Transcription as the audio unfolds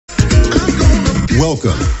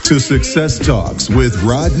Welcome to Success Talks with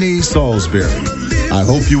Rodney Saulsberry. I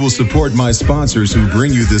hope you will support my sponsors who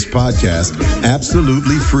bring you this podcast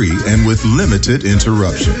absolutely free and with limited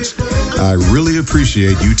interruptions. I really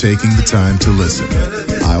appreciate you taking the time to listen.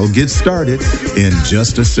 I'll get started in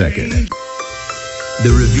just a second.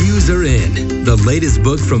 The reviews are in. The latest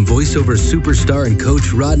book from voiceover superstar and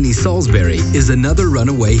coach Rodney Saulsberry is another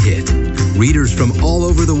runaway hit. Readers from all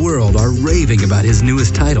over the world are raving about his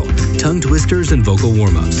newest title, Tongue Twisters and Vocal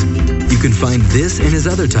Warm-Ups. You can find this and his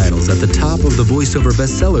other titles at the top of the voiceover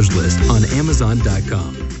bestsellers list on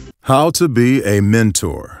Amazon.com. How to be a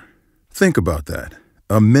mentor. Think about that.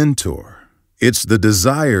 A mentor. It's the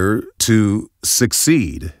desire to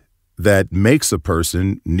succeed that makes a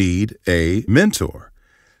person need a mentor.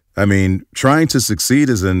 I mean, trying to succeed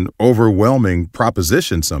is an overwhelming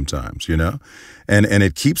proposition sometimes, and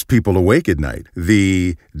it keeps people awake at night.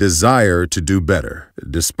 The desire to do better.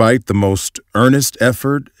 Despite the most earnest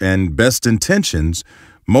effort and best intentions,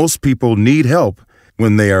 most people need help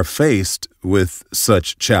when they are faced with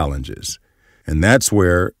such challenges. And that's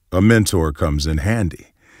where a mentor comes in handy.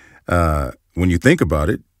 When you think about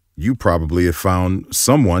it, you probably have found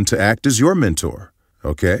someone to act as your mentor.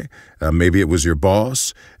 Okay, maybe it was your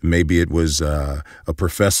boss, maybe it was a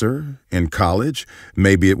professor in college,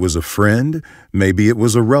 maybe it was a friend, maybe it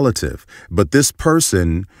was a relative. But this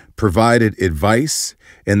person provided advice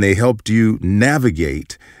and they helped you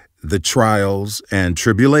navigate the trials and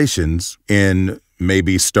tribulations in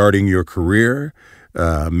maybe starting your career,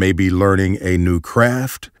 maybe learning a new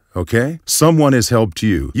craft. Okay, someone has helped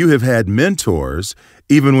you. You have had mentors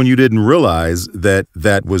even when you didn't realize that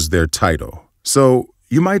that was their title. So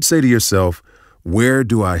you might say to yourself, where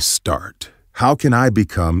do I start? How can I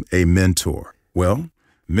become a mentor? Well,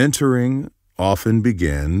 mentoring often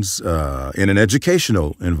begins in an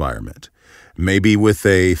educational environment, maybe with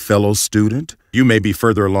a fellow student. You may be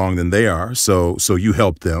further along than they are, so you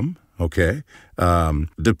help them, okay?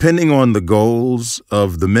 Depending on the goals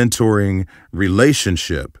of the mentoring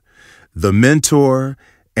relationship, the mentor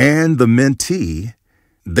and the mentee,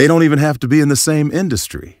 they don't even have to be in the same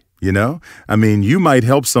industry. I mean, you might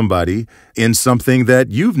help somebody in something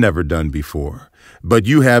that you've never done before, but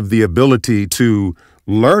you have the ability to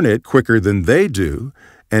learn it quicker than they do.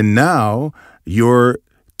 And now you're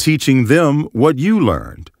teaching them what you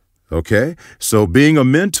learned. Okay. So being a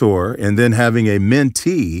mentor and then having a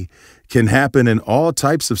mentee can happen in all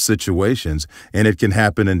types of situations, and it can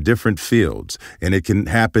happen in different fields, and it can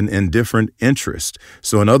happen in different interests.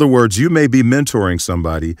 So in other words, you may be mentoring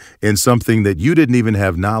somebody in something that you didn't even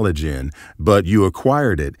have knowledge in, but you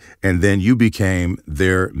acquired it, and then you became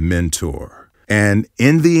their mentor. And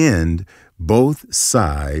in the end, both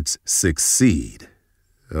sides succeed.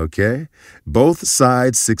 Okay? Both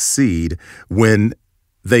sides succeed when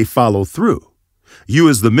they follow through. You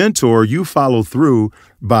as the mentor, you follow through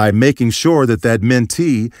by making sure that that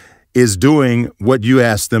mentee is doing what you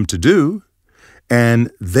asked them to do,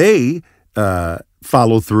 and they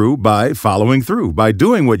follow through by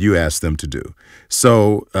doing what you asked them to do.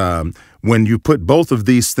 So when you put both of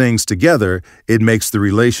these things together, it makes the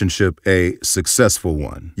relationship a successful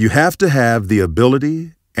one. You have to have the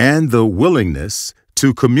ability and the willingness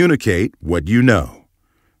to communicate what you know.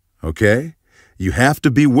 Okay? You have to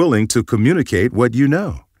be willing to communicate what you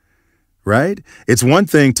know, right? It's one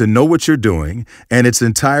thing to know what you're doing, and it's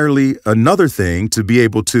entirely another thing to be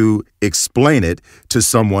able to explain it to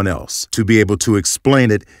someone else, to be able to explain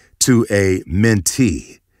it to a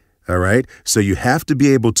mentee, all right? So you have to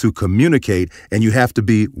be able to communicate, and you have to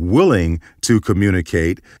be willing to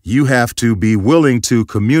communicate. You have to be willing to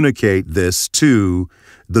communicate this to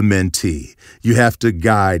the mentee. You have to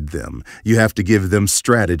guide them. You have to give them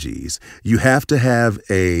strategies. You have to have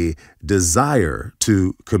a desire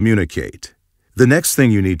to communicate. The next thing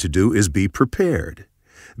you need to do is be prepared.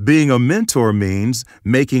 Being a mentor means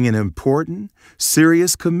making an important,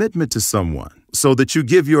 serious commitment to someone so that you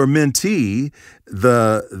give your mentee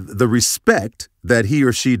the respect that he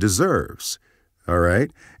or she deserves. All right?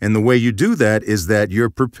 And the way you do that is that you're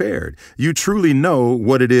prepared. You truly know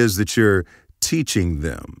what it is that you're teaching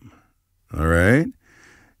them. All right?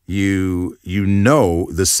 You know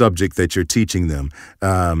the subject that you're teaching them.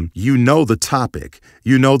 You know the topic.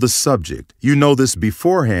 You know the subject. You know this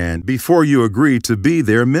beforehand before you agree to be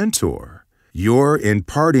their mentor. You're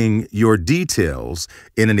imparting your details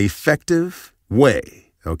in an effective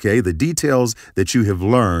way. Okay? The details that you have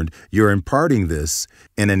learned, you're imparting this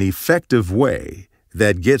in an effective way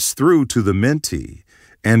that gets through to the mentee.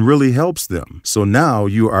 and really helps them. So now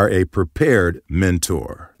you are a prepared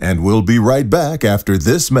mentor. And we'll be right back after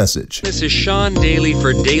this message. This is Sean Daly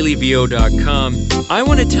for dailyvo.com. I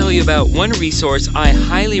want to tell you about one resource I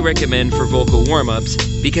highly recommend for vocal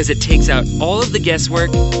warm-ups because it takes out all of the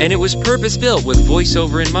guesswork and it was purpose-built with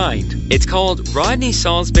voiceover in mind. It's called Rodney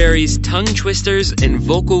Saulsberry's Tongue Twisters and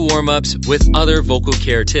Vocal Warm-Ups with Other Vocal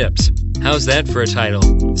Care Tips. How's that for a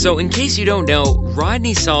title? So in case you don't know,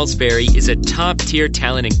 Rodney Saulsberry is a top-tier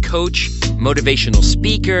talent and coach, motivational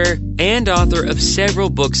speaker, and author of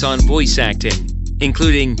several books on voice acting,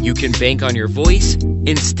 including You Can Bank on Your Voice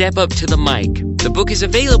and Step Up to the Mic. The book is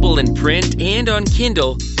available in print and on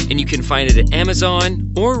Kindle, and you can find it at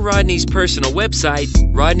Amazon or Rodney's personal website,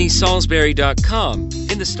 rodneysaulsberry.com,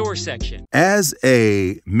 in the store section. As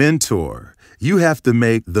a mentor, you have to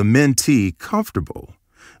make the mentee comfortable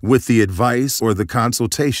with the advice or the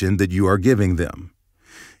consultation that you are giving them.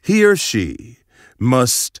 He or she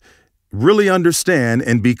must really understand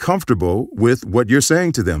and be comfortable with what you're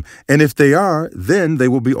saying to them. And if they are, then they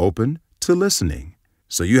will be open to listening.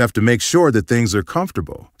 So you have to make sure that things are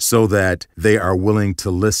comfortable so that they are willing to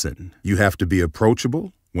listen. You have to be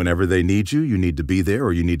approachable. Whenever they need you, you need to be there,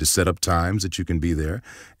 or you need to set up times that you can be there,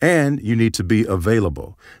 and you need to be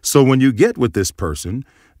available. So when you get with this person,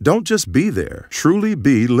 don't just be there. Truly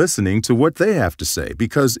be listening to what they have to say,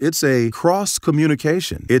 because it's a cross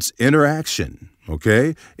communication. It's interaction,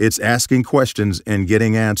 okay? It's asking questions and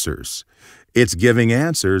getting answers. It's giving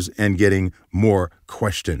answers and getting more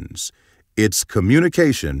questions. It's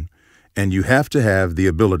communication, and you have to have the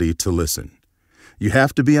ability to listen. You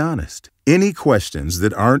have to be honest. Any questions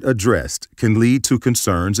that aren't addressed can lead to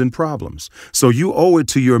concerns and problems. So you owe it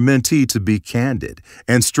to your mentee to be candid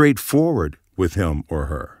and straightforward with him or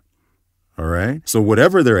her. All right? So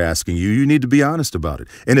whatever they're asking you, you need to be honest about it.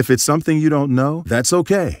 And if it's something you don't know, that's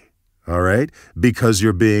okay. All right? Because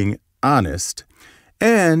you're being honest.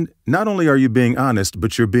 And not only are you being honest,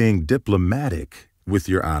 but you're being diplomatic with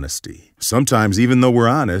your honesty. Sometimes, even though we're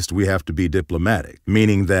honest, we have to be diplomatic,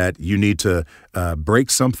 meaning that you need to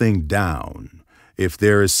break something down. If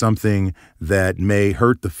there is something that may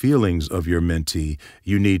hurt the feelings of your mentee,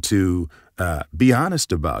 you need to be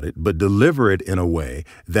honest about it, but deliver it in a way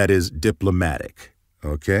that is diplomatic.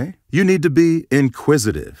 Okay? You need to be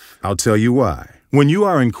inquisitive. I'll tell you why. When you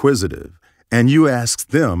are inquisitive and you ask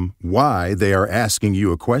them why they are asking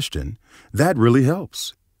you a question, that really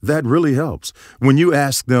helps. That really helps. When you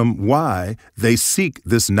ask them why they seek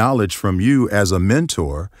this knowledge from you as a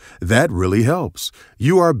mentor, that really helps.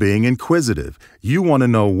 You are being inquisitive. You want to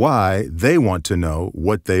know why they want to know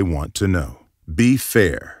what they want to know. Be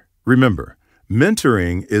fair. Remember,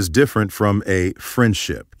 mentoring is different from a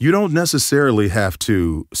friendship. You don't necessarily have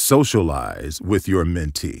to socialize with your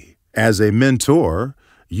mentee. As a mentor,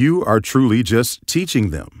 you are truly just teaching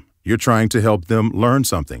them. You're trying to help them learn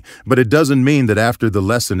something. But it doesn't mean that after the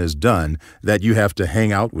lesson is done that you have to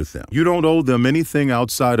hang out with them. You don't owe them anything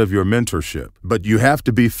outside of your mentorship. But you have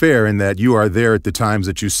to be fair in that you are there at the times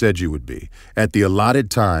that you said you would be. At the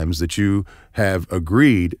allotted times that you have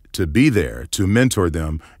agreed to be there to mentor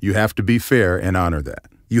them, you have to be fair and honor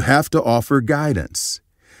that. You have to offer guidance.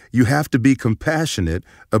 You have to be compassionate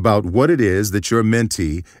about what it is that your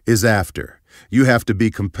mentee is after. You have to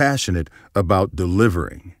be compassionate about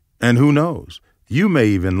delivering. And who knows, you may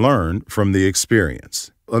even learn from the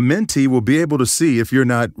experience. A mentee will be able to see if you're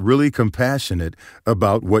not really compassionate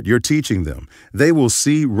about what you're teaching them. They will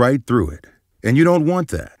see right through it. And you don't want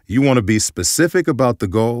that. You want to be specific about the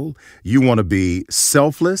goal. You want to be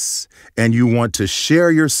selfless, and you want to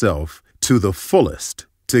share yourself to the fullest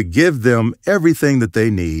to give them everything that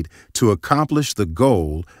they need to accomplish the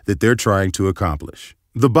goal that they're trying to accomplish.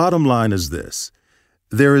 The bottom line is this.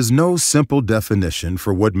 There is no simple definition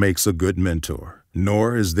for what makes a good mentor,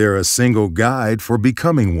 nor is there a single guide for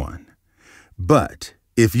becoming one. But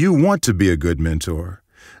if you want to be a good mentor,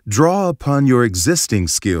 draw upon your existing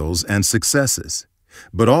skills and successes,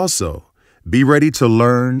 but also be ready to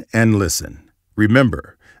learn and listen.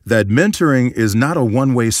 Remember that mentoring is not a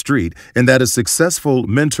one-way street, and that a successful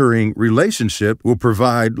mentoring relationship will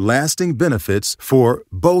provide lasting benefits for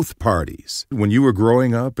both parties. When you were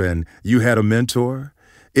growing up and you had a mentor,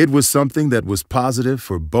 it was something that was positive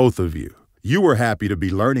for both of you. You were happy to be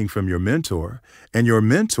learning from your mentor, and your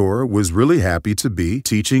mentor was really happy to be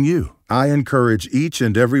teaching you. I encourage each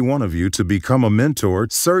and every one of you to become a mentor.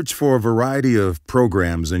 Search for a variety of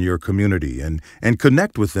programs in your community and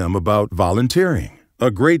connect with them about volunteering. A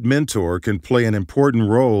great mentor can play an important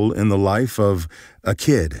role in the life of a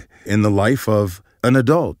kid, in the life of an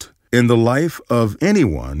adult, in the life of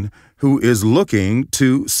anyone who is looking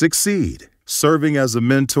to succeed. Serving as a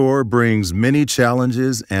mentor brings many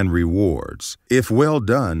challenges and rewards. If well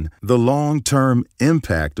done, the long-term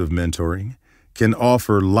impact of mentoring can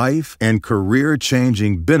offer life and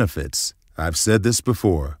career-changing benefits, I've said this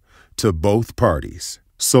before, to both parties.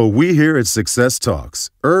 So we here at Success Talks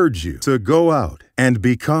urge you to go out and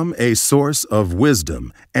become a source of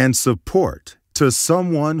wisdom and support to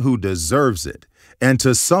someone who deserves it and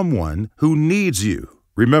to someone who needs you.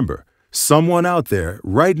 Remember, someone out there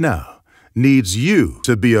right now needs you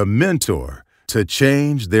to be a mentor to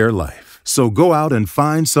change their life. So go out and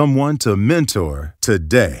find someone to mentor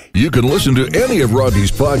today. You can listen to any of Rodney's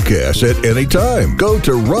podcasts at any time. Go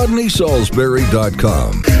to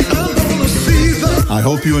rodneysaulsberry.com. I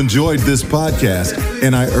hope you enjoyed this podcast,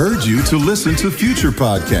 and I urge you to listen to future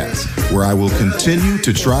podcasts where I will continue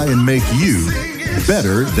to try and make you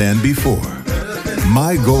better than before.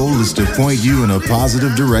 My goal is to point you in a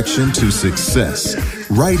positive direction to success,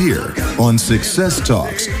 right here on Success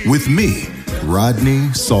Talks with me, Rodney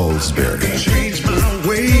Saulsberry.